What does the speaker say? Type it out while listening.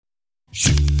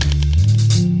Welcome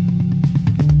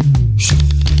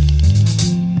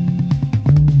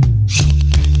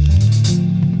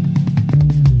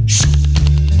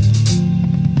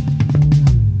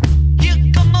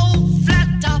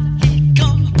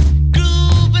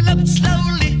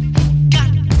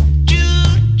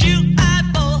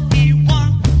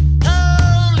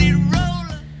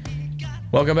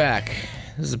back.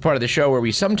 This is a part of the show where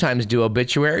we sometimes do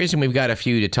obituaries, and we've got a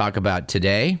few to talk about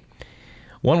today.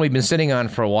 One we've been sitting on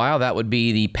for a while, that would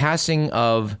be the passing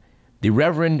of the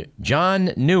Reverend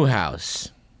John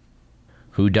Newhouse,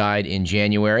 who died in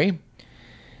January.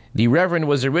 The Reverend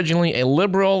was originally a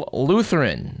liberal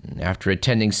Lutheran. After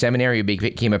attending seminary, he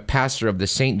became a pastor of the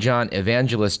St. John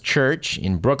Evangelist Church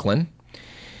in Brooklyn.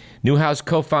 Newhouse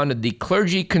co-founded the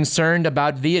Clergy Concerned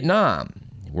About Vietnam.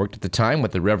 Worked at the time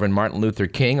with the Reverend Martin Luther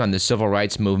King on the civil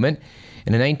rights movement,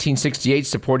 and in 1968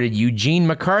 supported Eugene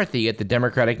McCarthy at the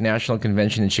Democratic National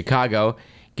Convention in Chicago,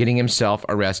 getting himself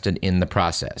arrested in the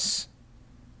process.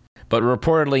 But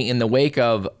reportedly in the wake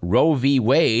of Roe v.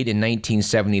 Wade in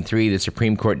 1973, the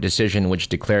Supreme Court decision which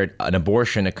declared an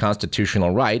abortion a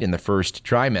constitutional right in the first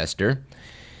trimester,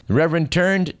 the Reverend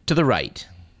turned to the right.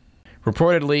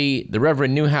 Reportedly, the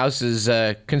Reverend Newhouse's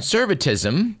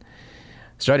conservatism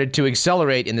started to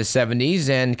accelerate in the 70s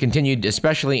and continued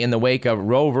especially in the wake of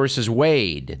Roe versus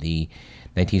Wade, the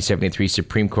 1973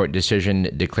 Supreme Court decision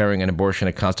declaring an abortion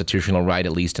a constitutional right,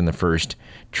 at least in the first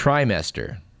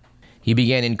trimester. He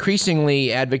began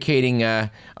increasingly advocating a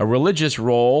religious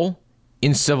role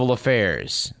in civil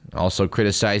affairs, also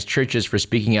criticized churches for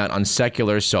speaking out on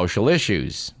secular social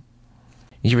issues.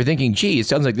 If you were thinking, gee, it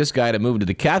sounds like this guy to move to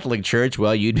the Catholic Church,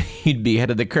 well, you'd be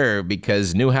ahead of the curve,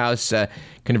 because Newhouse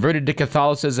converted to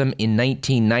Catholicism in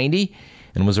 1990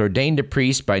 and was ordained a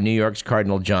priest by New York's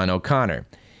Cardinal John O'Connor.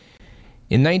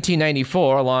 In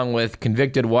 1994, along with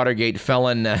convicted Watergate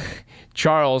felon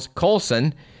Charles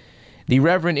Colson, the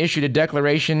Reverend issued a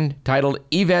declaration titled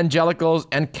Evangelicals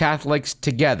and Catholics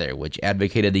Together, which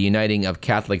advocated the uniting of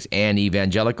Catholics and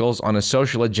evangelicals on a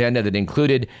social agenda that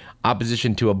included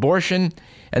opposition to abortion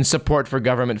and support for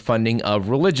government funding of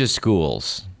religious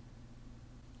schools.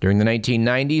 During the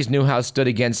 1990s, Newhouse stood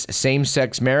against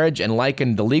same-sex marriage and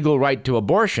likened the legal right to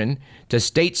abortion to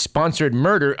state-sponsored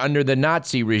murder under the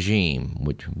Nazi regime,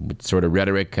 which sort of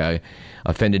rhetoric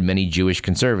offended many Jewish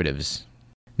conservatives.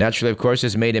 Naturally, of course,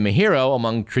 this made him a hero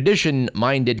among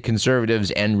tradition-minded conservatives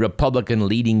and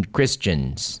Republican-leading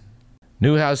Christians.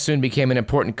 Newhouse soon became an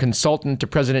important consultant to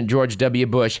President George W.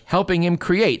 Bush, helping him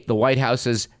create the White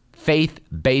House's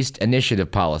faith-based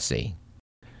initiative policy.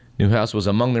 Newhouse was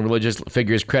among the religious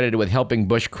figures credited with helping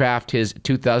Bush craft his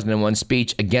 2001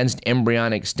 speech against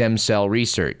embryonic stem cell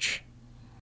research.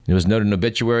 It was noted in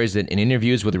obituaries that in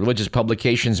interviews with religious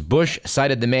publications, Bush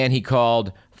cited the man he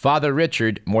called Father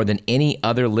Richard more than any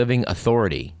other living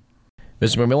authority.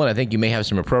 Mr. McMillan, I think you may have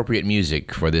some appropriate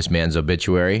music for this man's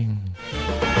obituary.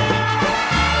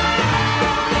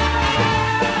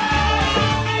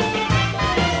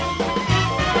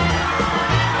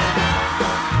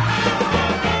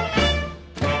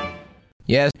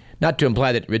 Yes, not to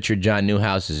imply that Richard John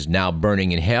Newhouse is now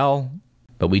burning in hell,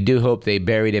 but we do hope they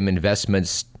buried him in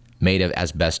vestments made of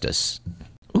asbestos.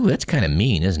 Ooh, that's kind of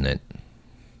mean, isn't it?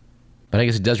 But I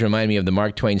guess it does remind me of the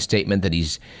Mark Twain statement that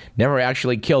he's never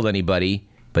actually killed anybody,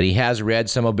 but he has read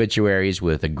some obituaries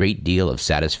with a great deal of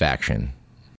satisfaction.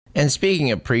 And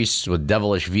speaking of priests with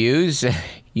devilish views,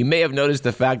 you may have noticed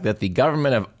the fact that the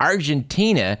government of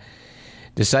Argentina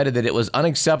decided that it was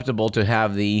unacceptable to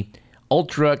have the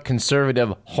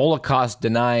ultra-conservative,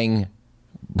 Holocaust-denying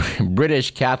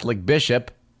British Catholic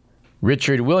bishop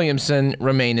Richard Williamson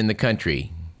remain in the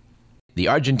country. The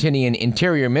Argentinian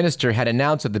Interior Minister had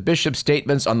announced that the bishop's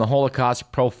statements on the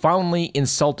Holocaust profoundly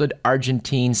insulted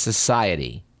Argentine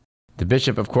society. The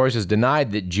bishop, of course, has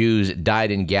denied that Jews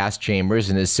died in gas chambers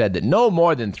and has said that no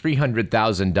more than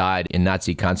 300,000 died in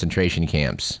Nazi concentration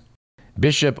camps.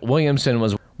 Bishop Williamson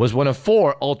was one of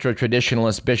 4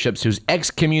 ultra-traditionalist bishops whose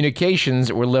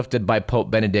excommunications were lifted by Pope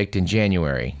Benedict in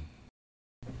January.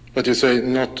 But you say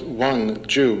not one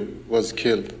Jew was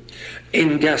killed?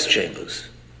 In gas chambers.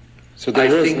 So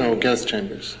there was no gas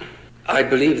chambers? I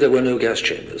believe there were no gas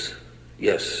chambers,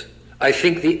 yes. I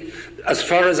think as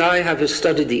far as I have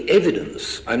studied the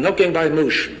evidence, I'm not going by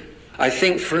emotion. I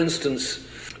think, for instance,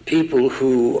 people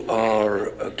who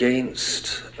are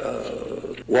against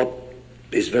what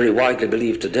is very widely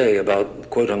believed today about,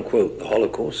 quote-unquote, the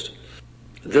Holocaust,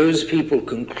 those people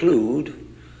conclude,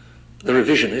 the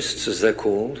revisionists as they're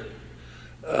called,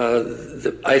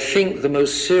 I think the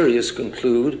most serious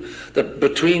conclude that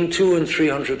between 200,000 and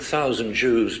 300,000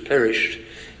 Jews perished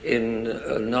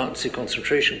in Nazi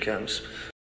concentration camps.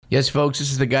 Yes, folks,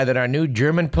 this is the guy that our new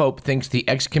German Pope thinks the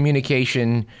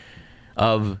excommunication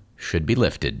of should be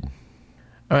lifted.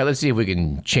 All right, let's see if we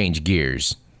can change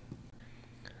gears.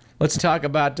 Let's talk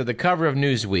about the cover of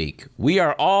Newsweek. We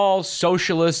are all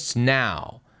socialists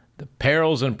now. The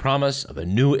perils and promise of a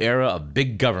new era of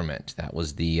big government. That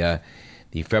was the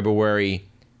February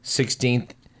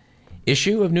 16th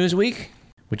issue of Newsweek,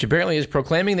 which apparently is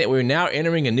proclaiming that we're now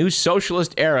entering a new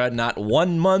socialist era not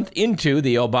 1 month into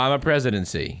the Obama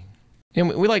presidency.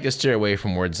 And we like to steer away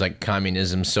from words like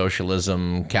communism,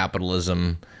 socialism,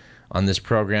 capitalism on this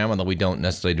program, although we don't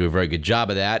necessarily do a very good job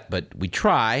of that, but we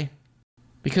try,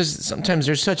 because sometimes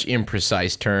they're such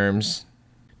imprecise terms.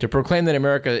 To proclaim that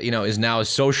America, is now a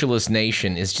socialist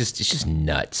nation is just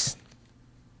nuts.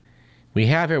 We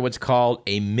have here what's called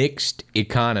a mixed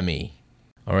economy.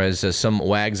 Or as some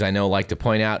wags I know like to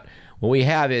point out, what we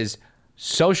have is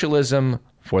socialism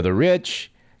for the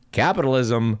rich,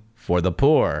 capitalism for the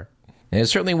poor. And it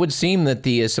certainly would seem that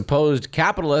the supposed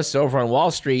capitalists over on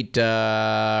Wall Street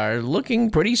are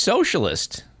looking pretty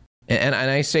socialist. And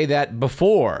I say that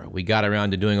before we got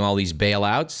around to doing all these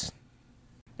bailouts.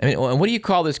 I mean, what do you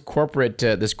call this corporate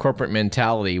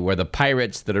mentality where the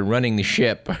pirates that are running the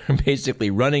ship are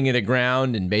basically running it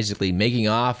aground and basically making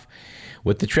off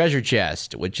with the treasure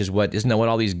chest, which isn't that what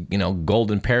all these,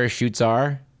 golden parachutes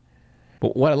are?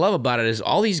 But what I love about it is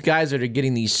all these guys that are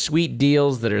getting these sweet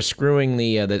deals that are screwing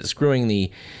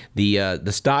the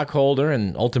stockholder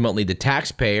and ultimately the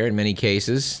taxpayer in many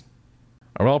cases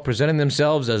are all presenting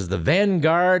themselves as the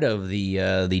vanguard of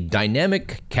the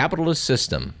dynamic capitalist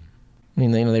system. I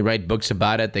mean, they write books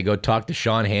about it. They go talk to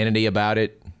Sean Hannity about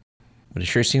it. But it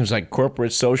sure seems like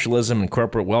corporate socialism and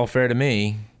corporate welfare to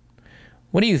me.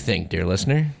 What do you think, dear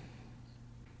listener?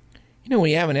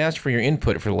 We haven't asked for your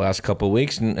input for the last couple of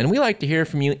weeks, and we like to hear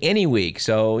from you any week.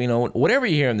 So, whatever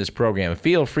you hear in this program,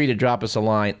 feel free to drop us a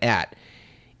line at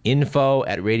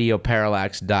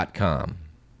info@radioparallax.com.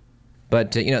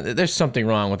 But, there's something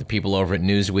wrong with the people over at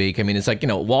Newsweek. I mean, it's like,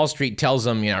 Wall Street tells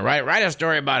them, write a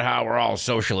story about how we're all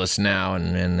socialists now,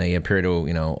 and they appear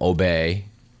to, obey.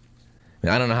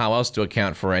 I don't know how else to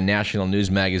account for a national news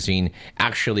magazine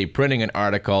actually printing an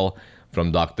article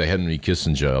from Dr. Henry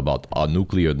Kissinger about a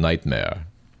nuclear nightmare.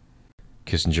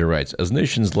 Kissinger writes, as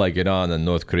nations like Iran and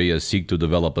North Korea seek to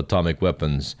develop atomic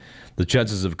weapons, the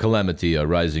chances of calamity are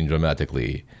rising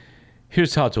dramatically.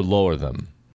 Here's how to lower them.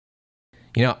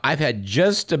 I've had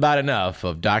just about enough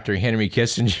of Dr. Henry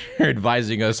Kissinger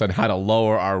advising us on how to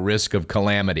lower our risk of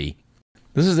calamity.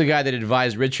 This is the guy that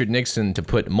advised Richard Nixon to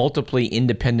put multiply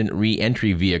independent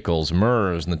re-entry vehicles,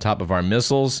 MIRVs, on the top of our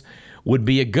missiles would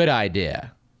be a good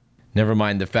idea. Never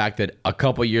mind the fact that a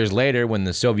couple years later, when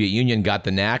the Soviet Union got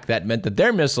the knack, that meant that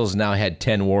their missiles now had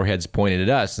 10 warheads pointed at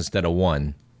us instead of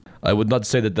 1. I would not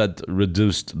say that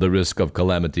reduced the risk of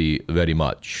calamity very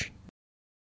much.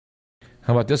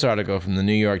 How about this article from the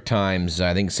New York Times,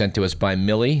 I think sent to us by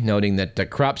Millie, noting that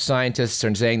crop scientists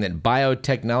are saying that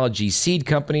biotechnology seed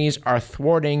companies are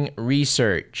thwarting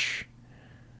research.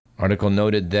 Article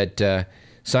noted that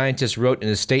scientists wrote in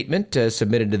a statement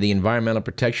submitted to the Environmental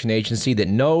Protection Agency that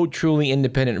no truly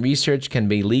independent research can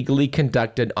be legally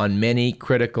conducted on many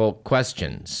critical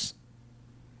questions.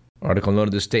 Article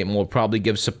noted the statement will probably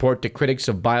give support to critics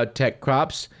of biotech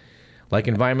crops, like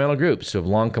environmental groups who have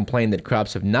long complained that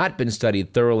crops have not been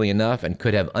studied thoroughly enough and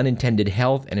could have unintended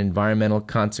health and environmental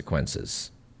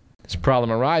consequences. This problem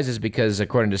arises because,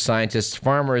 according to scientists,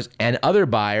 farmers and other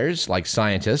buyers, like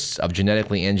scientists of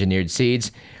genetically engineered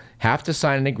seeds, have to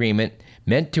sign an agreement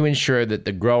meant to ensure that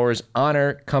the growers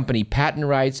honor company patent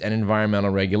rights and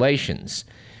environmental regulations.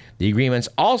 The agreements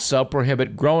also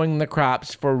prohibit growing the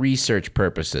crops for research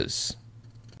purposes.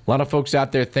 A lot of folks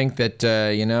out there think that,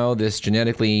 this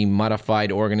genetically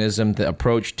modified organism, the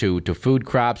approach to food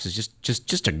crops is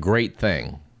just a great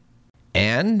thing.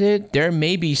 And there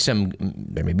may be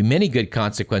many good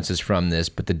consequences from this,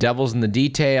 but the devil's in the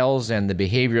details, and the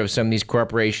behavior of some of these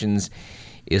corporations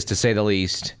is, to say the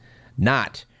least,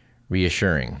 not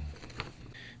reassuring.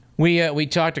 We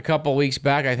talked a couple weeks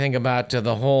back, I think, about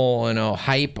the whole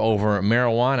hype over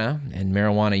marijuana and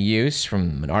marijuana use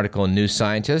from an article in New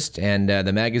Scientist, and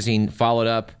the magazine followed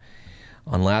up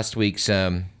on last week's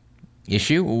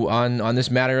issue on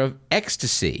this matter of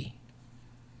ecstasy.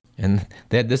 And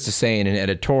they had this to say in an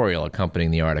editorial accompanying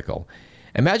the article.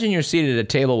 Imagine you're seated at a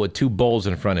table with 2 bowls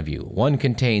in front of you. One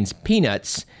contains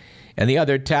peanuts and the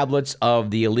other tablets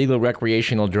of the illegal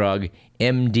recreational drug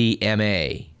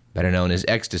MDMA, better known as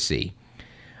ecstasy.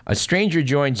 A stranger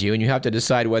joins you and you have to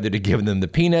decide whether to give them the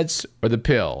peanuts or the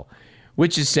pill.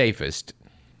 Which is safest?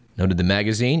 Noted the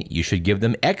magazine, you should give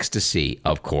them ecstasy,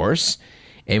 of course.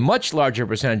 A much larger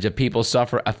percentage of people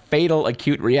suffer a fatal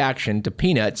acute reaction to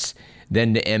peanuts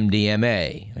than to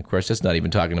MDMA. Of course, that's not even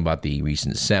talking about the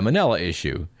recent salmonella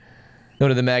issue.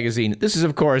 Noted the magazine, this is,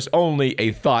 of course, only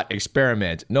a thought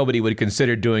experiment. Nobody would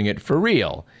consider doing it for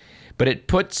real. But it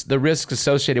puts the risks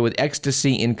associated with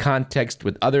ecstasy in context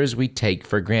with others we take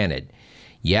for granted.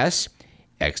 Yes,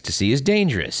 ecstasy is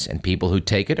dangerous, and people who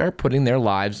take it are putting their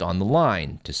lives on the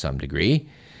line to some degree.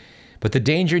 But the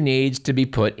danger needs to be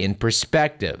put in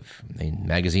perspective. The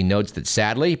magazine notes that,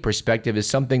 sadly, perspective is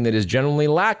something that is generally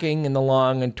lacking in the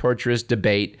long and torturous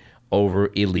debate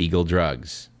over illegal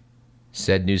drugs.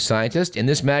 Said New Scientist, in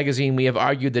this magazine we have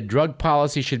argued that drug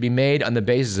policy should be made on the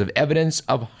basis of evidence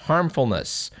of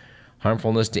harmfulness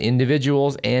to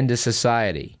individuals and to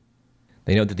society.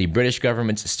 They note that the British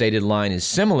government's stated line is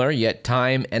similar, yet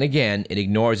time and again it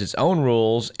ignores its own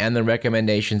rules and the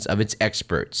recommendations of its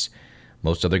experts.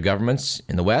 Most other governments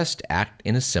in the West act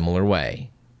in a similar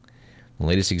way. The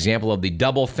latest example of the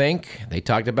doublethink they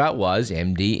talked about was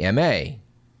MDMA.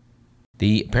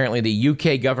 Apparently the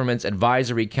UK government's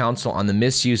Advisory Council on the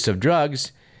Misuse of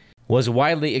Drugs was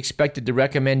widely expected to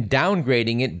recommend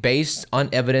downgrading it based on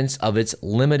evidence of its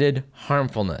limited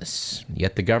harmfulness.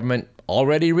 Yet the government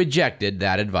already rejected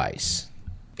that advice.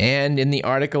 And in the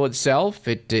article itself,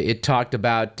 it talked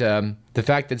about the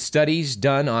fact that studies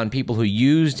done on people who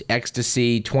used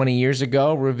ecstasy 20 years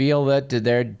ago reveal that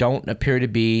there don't appear to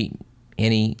be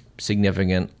any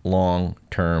significant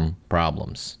long-term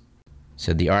problems.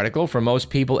 Said the article, for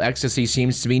most people, ecstasy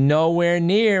seems to be nowhere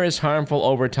near as harmful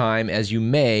over time as you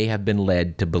may have been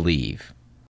led to believe.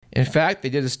 In fact, they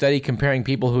did a study comparing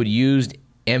people who had used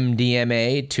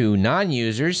MDMA to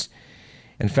non-users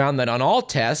and found that on all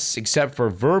tests, except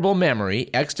for verbal memory,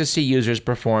 ecstasy users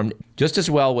performed just as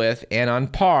well with and on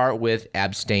par with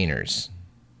abstainers.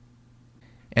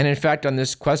 And in fact, on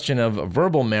this question of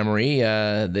verbal memory,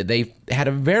 they had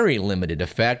a very limited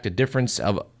effect, a difference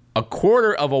of a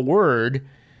quarter of a word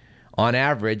on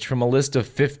average from a list of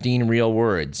 15 real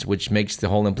words, which makes the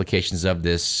whole implications of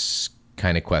this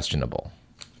kind of questionable.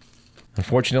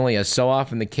 Unfortunately, as so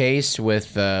often the case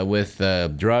with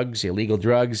drugs, illegal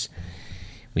drugs,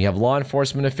 we have law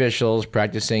enforcement officials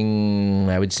practicing,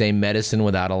 I would say, medicine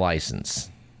without a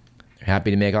license. They're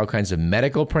happy to make all kinds of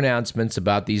medical pronouncements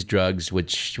about these drugs,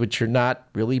 which are not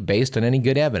really based on any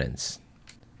good evidence.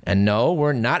 And no,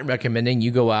 we're not recommending you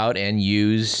go out and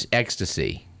use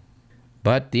ecstasy.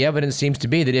 But the evidence seems to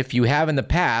be that if you have in the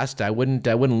past, I wouldn't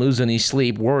lose any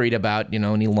sleep worried about,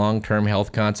 any long-term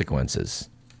health consequences.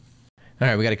 All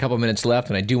right, we got a couple minutes left,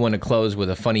 and I do want to close with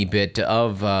a funny bit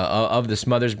of the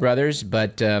Smothers Brothers.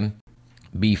 But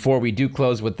before we do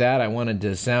close with that, I wanted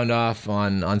to sound off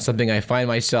on something I find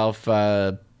myself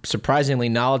surprisingly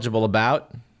knowledgeable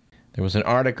about. There was an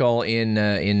article in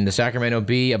the Sacramento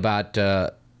Bee about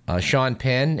Sean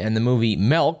Penn and the movie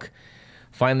Milk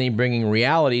finally bringing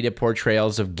reality to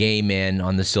portrayals of gay men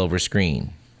on the silver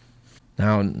screen.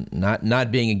 Now,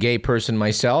 not being a gay person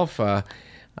myself,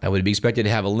 I would be expected to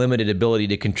have a limited ability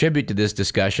to contribute to this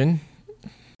discussion.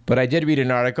 But I did read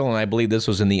an article, and I believe this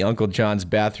was in the Uncle John's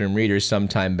Bathroom Reader some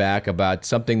time back, about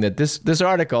something that this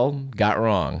article got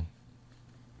wrong.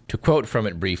 To quote from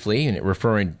it briefly, and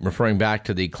referring back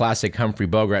to the classic Humphrey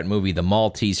Bogart movie, The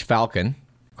Maltese Falcon,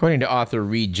 according to author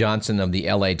Reed Johnson of the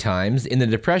LA Times, in the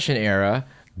Depression era,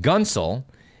 gunsel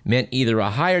meant either a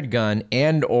hired gun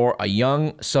and or a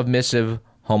young, submissive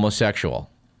homosexual.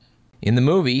 In the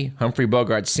movie, Humphrey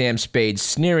Bogart's Sam Spade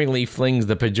sneeringly flings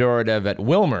the pejorative at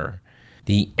Wilmer,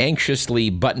 the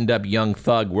anxiously buttoned-up young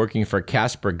thug working for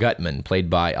Casper Gutman, played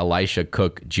by Elisha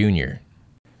Cook Jr.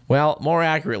 Well, more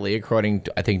accurately, according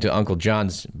to Uncle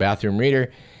John's Bathroom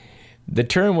Reader, the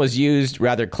term was used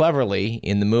rather cleverly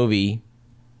in the movie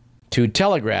to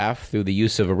telegraph, through the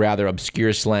use of a rather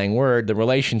obscure slang word, the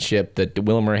relationship that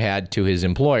Wilmer had to his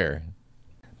employer.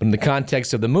 But in the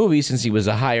context of the movie, since he was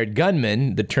a hired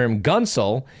gunman, the term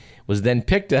gunsel was then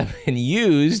picked up and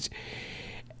used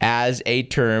as a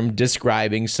term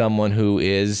describing someone who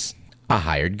is a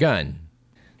hired gun.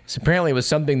 So apparently it was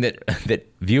something that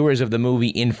viewers of the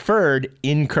movie inferred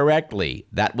incorrectly.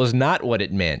 That was not what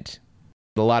it meant.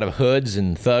 A lot of hoods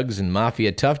and thugs and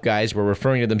mafia tough guys were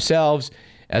referring to themselves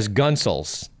as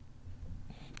gunsels.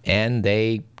 And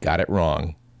they got it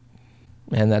wrong.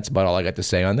 And that's about all I got to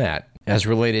say on that. As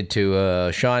related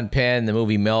to Sean Penn, the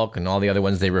movie Milk, and all the other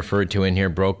ones they referred to in here,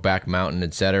 Brokeback Mountain,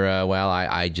 etc., well,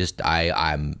 I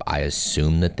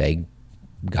assume that they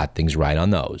got things right on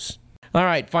those. All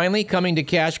right, finally, coming to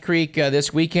Cache Creek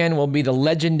this weekend will be the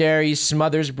legendary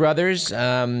Smothers Brothers.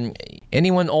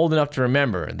 Anyone old enough to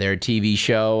remember their TV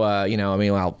show,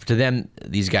 to them,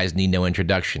 these guys need no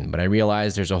introduction. But I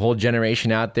realize there's a whole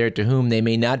generation out there to whom they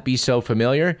may not be so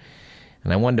familiar.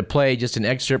 And I wanted to play just an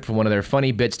excerpt from one of their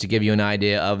funny bits to give you an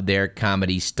idea of their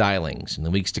comedy stylings. In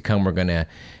the weeks to come, we're going to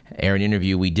air an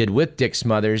interview we did with Dick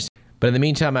Smothers. But in the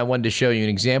meantime, I wanted to show you an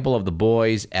example of the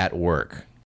boys at work.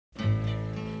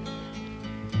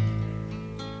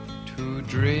 To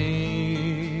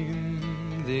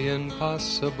dream the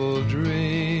impossible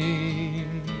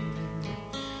dream,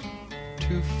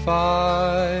 to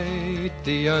fight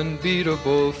the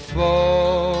unbeatable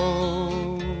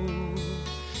foe,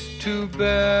 to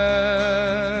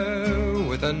bear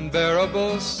with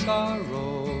unbearable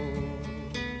sorrow,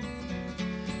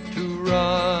 to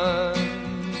run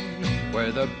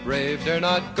where the brave dare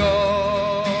not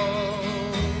go.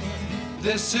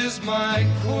 This is my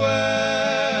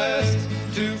quest,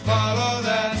 to follow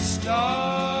that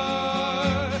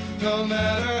star, no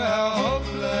matter how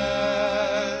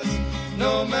hopeless,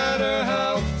 no matter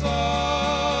how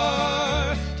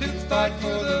far, to fight for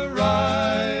the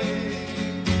right,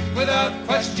 without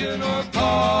question or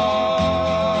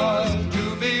pause,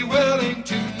 to be willing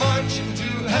to march into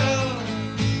hell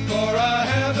for a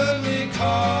heavenly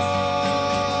cause.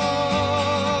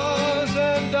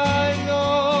 And I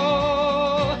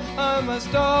know I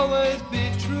must always be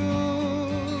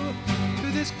true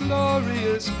to this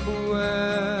glorious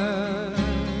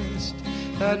quest,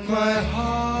 that my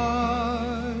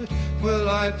heart will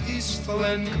lie peaceful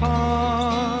and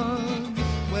calm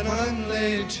when I'm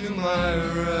laid to my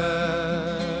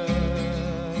rest.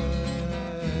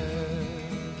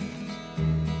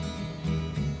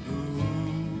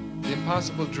 The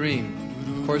Impossible Dream,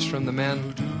 of course, from the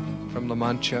man from La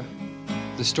Mancha.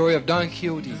 The story of Don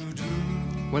Quixote,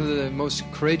 one of the most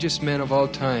courageous men of all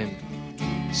time.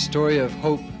 Story of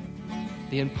hope,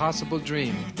 the impossible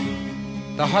dream,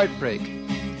 the heartbreak,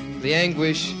 the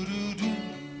anguish,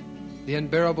 the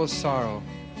unbearable sorrow.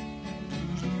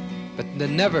 But the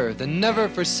never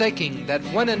forsaking that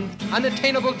one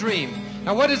unattainable dream.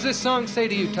 Now what does this song say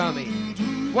to you, Tommy?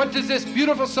 What does this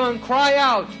beautiful song cry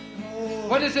out?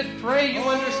 What does it pray you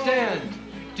understand?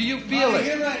 Do you feel it? I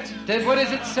hear it. Then what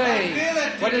does it say? I feel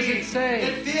it. What does it say?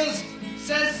 It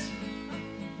says...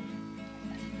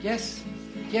 Yes,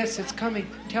 it's coming.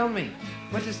 Tell me.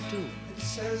 What does it do? It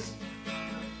says...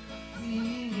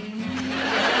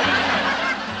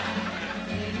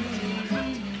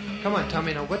 Come on,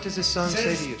 Tommy, now what does this song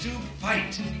say to you? to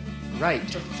fight. Right.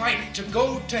 To fight. To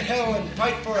go to hell and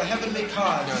fight for a heavenly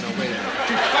cause. No, wait a minute.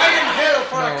 To fight in hell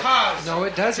for a cause. No,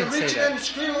 it doesn't to say reach that. an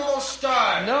unscreamable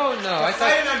star. No, To I fight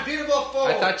thought... an unbeatable foe.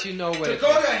 I thought you know what to it go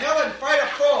is. to hell and fight a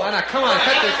foe. No, come on, for a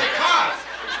cut this. heavenly cause.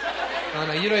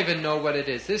 No, you don't even know what it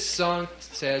is. This song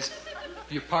says,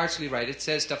 you're partially right, it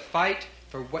says to fight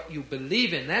for what you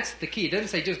believe in. That's the key. It doesn't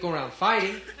say just go around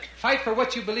fighting. Fight for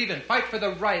what you believe in. Fight for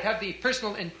the right. Have the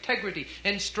personal integrity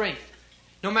and strength,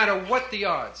 no matter what the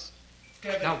odds.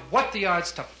 Now, what the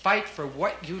odds to fight for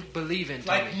what you believe in,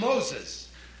 Tommy? Like Moses.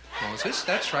 Moses,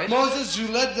 that's right. Moses, who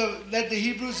led the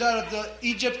Hebrews out of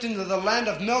Egypt into the land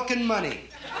of milk and money.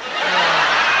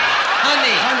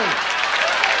 Honey.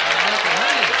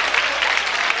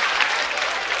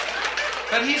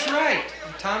 But he's right.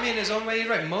 And Tommy, in his own way, he's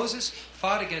right. Moses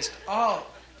fought against all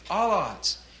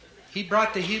odds. He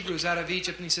brought the Hebrews out of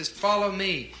Egypt, and he says, follow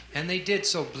me. And they did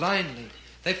so blindly.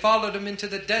 They followed him into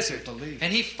the desert.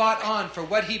 And he fought on for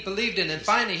what he believed in. And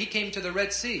finally, he came to the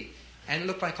Red Sea. And it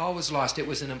looked like all was lost. It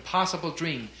was an impossible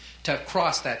dream to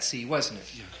cross that sea, wasn't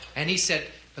it? Yeah. And he said,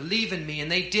 believe in me.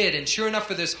 And they did. And sure enough,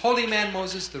 for this holy man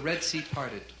Moses, the Red Sea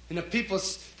parted. And the people,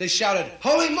 they shouted,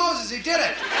 Holy Moses, he did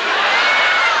it!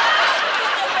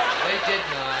 They did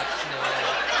not, no.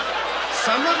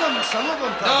 Some of them No,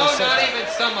 probably said not that. even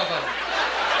some of them.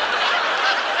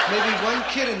 Maybe one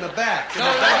kid in the back. No,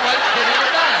 not one kid in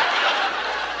the back.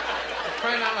 I'm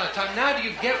crying out loud, Tom. Now do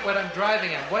you get what I'm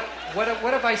driving at? What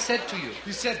have I said to you?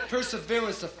 You said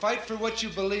perseverance, to fight for what you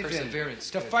believe Perseverance,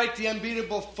 in. To good. fight the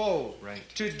unbeatable foe. Right.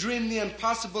 To dream the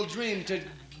impossible dream. To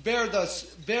bear the...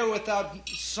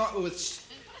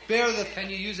 Can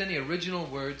you use any original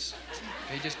words?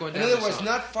 Are you just going In down other the words, song?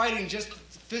 not fighting, just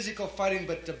physical fighting,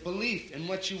 but the belief in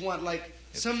what you want. Like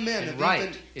some men have right.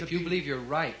 even... If to you be believe you're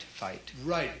right, fight.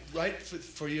 Right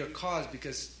for your cause,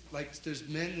 because like there's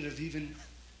men that have even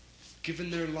given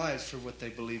their lives for what they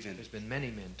believe in. There's been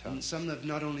many men, Tom. And some have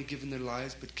not only given their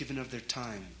lives, but given of their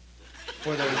time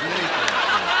for their really.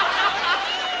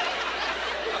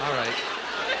 All right.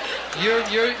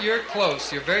 You're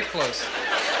close. You're very close.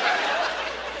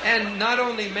 And not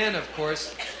only men, of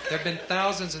course. There have been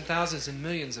thousands and thousands and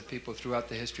millions of people throughout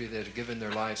the history that have given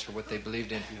their lives for what they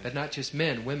believed in. But not just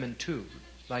men, women too.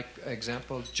 Like,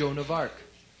 example, Joan of Arc.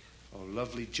 Oh,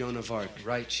 lovely Joan of Arc.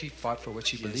 Right, she fought for what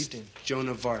she believed in. Joan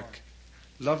of Arc.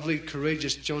 Lovely,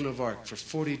 courageous Joan of Arc. For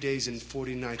 40 days and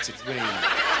 40 nights it rained.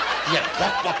 Yeah,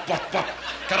 bop.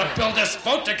 Gotta build this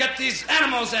boat to get these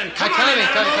animals in. Come on, Tommy.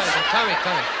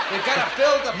 They gotta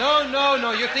build a...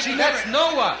 No, you're thinking that's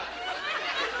Noah.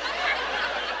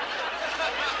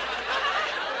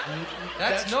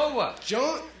 That's Noah.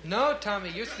 Joan... No, Tommy,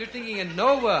 you're thinking of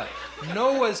Noah.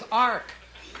 Noah's Ark.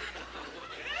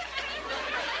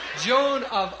 Joan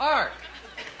of Arc.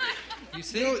 You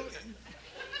see?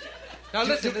 Now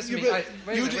listen to me.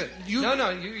 Wait. You're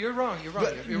wrong.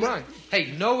 You're wrong.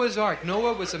 Hey, Noah's Ark.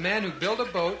 Noah was a man who built a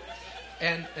boat,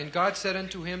 and God said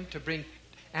unto him to bring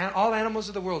all animals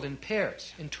of the world in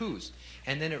pairs, in twos,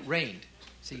 and then it rained.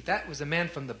 See, that was a man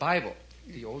from the Bible,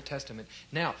 the Old Testament.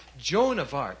 Now, Joan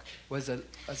of Arc was a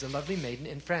lovely maiden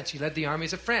in France. She led the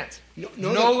armies of France.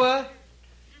 Noah's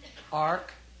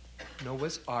Ark.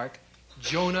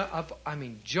 Joan.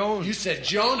 You said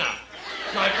Jonah.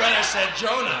 My brother said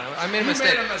Jonah. I made a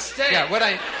mistake. You made a mistake. Yeah,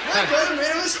 My brother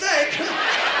made a mistake. Boy,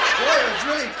 it was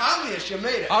really obvious you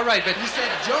made it. All right, but You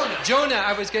said Jonah. Jonah,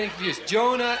 I was getting confused.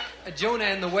 Jonah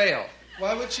and the whale.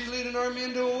 Why would she lead an army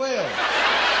into a whale?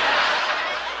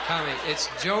 Tommy, it's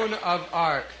Joan of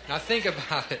Arc. Now think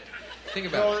about it. Think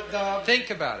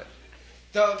about it.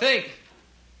 Think.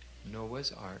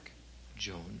 Noah's Ark,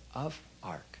 Joan of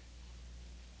Arc.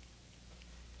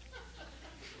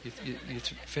 You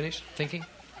finished thinking?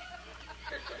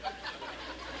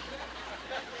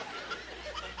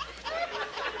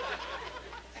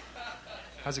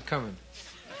 How's it coming?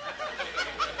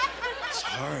 It's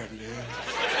hard, man.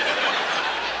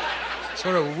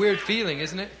 Sort of a weird feeling,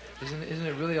 isn't it? Isn't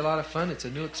it really a lot of fun? It's a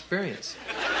new experience.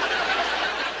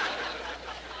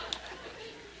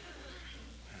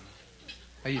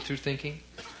 Are you through thinking?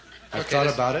 I've Okay, thought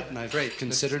that's about it, and I've great.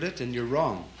 considered it, and you're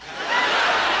wrong.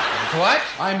 What?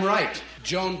 I'm right.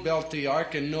 Joan built the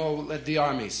ark, and Noah led the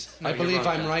armies. No, I you're believe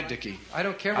wrong, I'm John. right, Dickie. I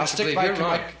don't care what I'll you stick believe. by You're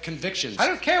wrong. my convictions. I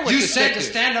don't care what you you said stick to to.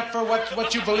 stand up for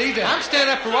what you believe in. I'm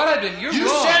standing up for what I believe. You're You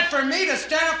wrong. said for me to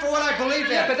stand up for what I believe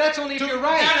in. Yeah, but that's only if you're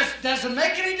right. That doesn't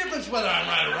make any difference whether I'm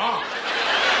right or wrong.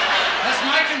 That's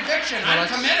my conviction. I'm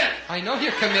committed. I know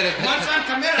you're committed. Once I'm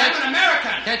committed, I'm an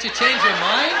American. Can't you change your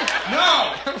mind?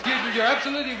 No. You're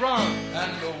absolutely wrong.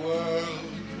 And the world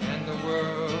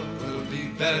will be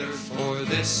better for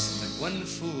this. That one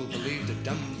fool believed a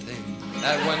dumb thing.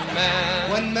 That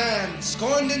One man,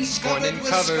 scorned and covered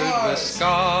with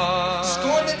scars.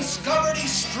 Scorned and scovered, he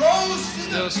strode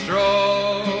Still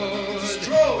strode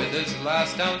with his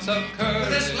last ounce of courage.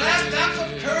 with his last ounce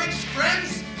of courage,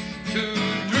 friends, to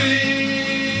dream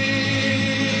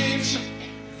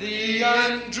the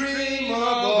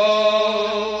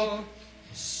undreamable.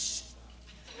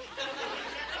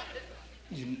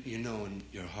 You know in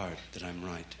your heart that I'm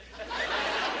right.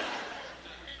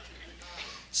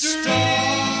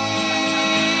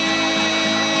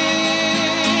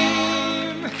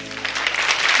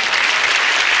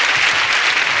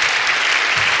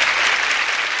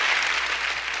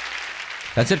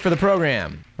 That's it for the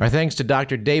program. Our thanks to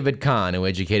Dr. David Kahn, who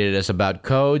educated us about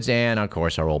codes, and, of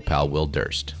course, our old pal Will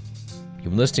Durst.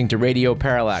 You've been listening to Radio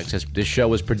Parallax. This show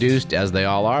was produced, as they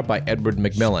all are, by Edward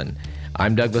McMillan.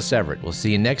 I'm Douglas Everett. We'll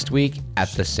see you next week at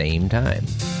the same time.